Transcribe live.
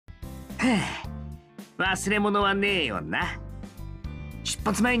忘れ物はねえよな。出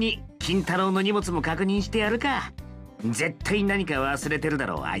発前に金太郎の荷物も確認してやるか。絶対何か忘れてるだ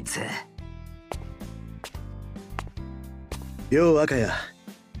ろう、あいつ。よう赤谷、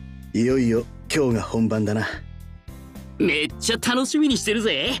いよいよ今日が本番だな。めっちゃ楽しみにしてる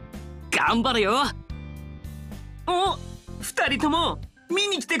ぜ。頑張れよ。お、二人とも見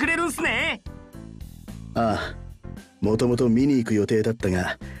に来てくれるんすね。ああ、もともと見に行く予定だった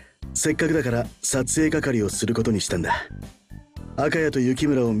が、せっかくだから撮影係をすることにしたんだ。赤谷と雪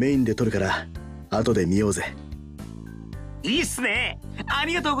村をメインで撮るから後で見ようぜ。いいっすね。あ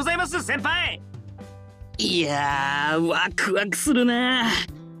りがとうございます、先輩。いやー、ワクワクするな。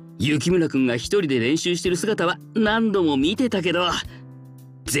雪村くんが一人で練習してる姿は何度も見てたけど、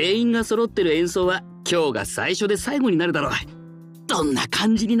全員が揃ってる演奏は今日が最初で最後になるだろう。どんな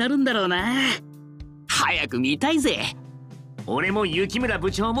感じになるんだろうな。早く見たいぜ。俺も雪村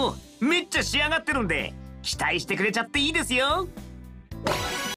部長もめっちゃ仕上がってるんで期待してくれちゃっていいですよ。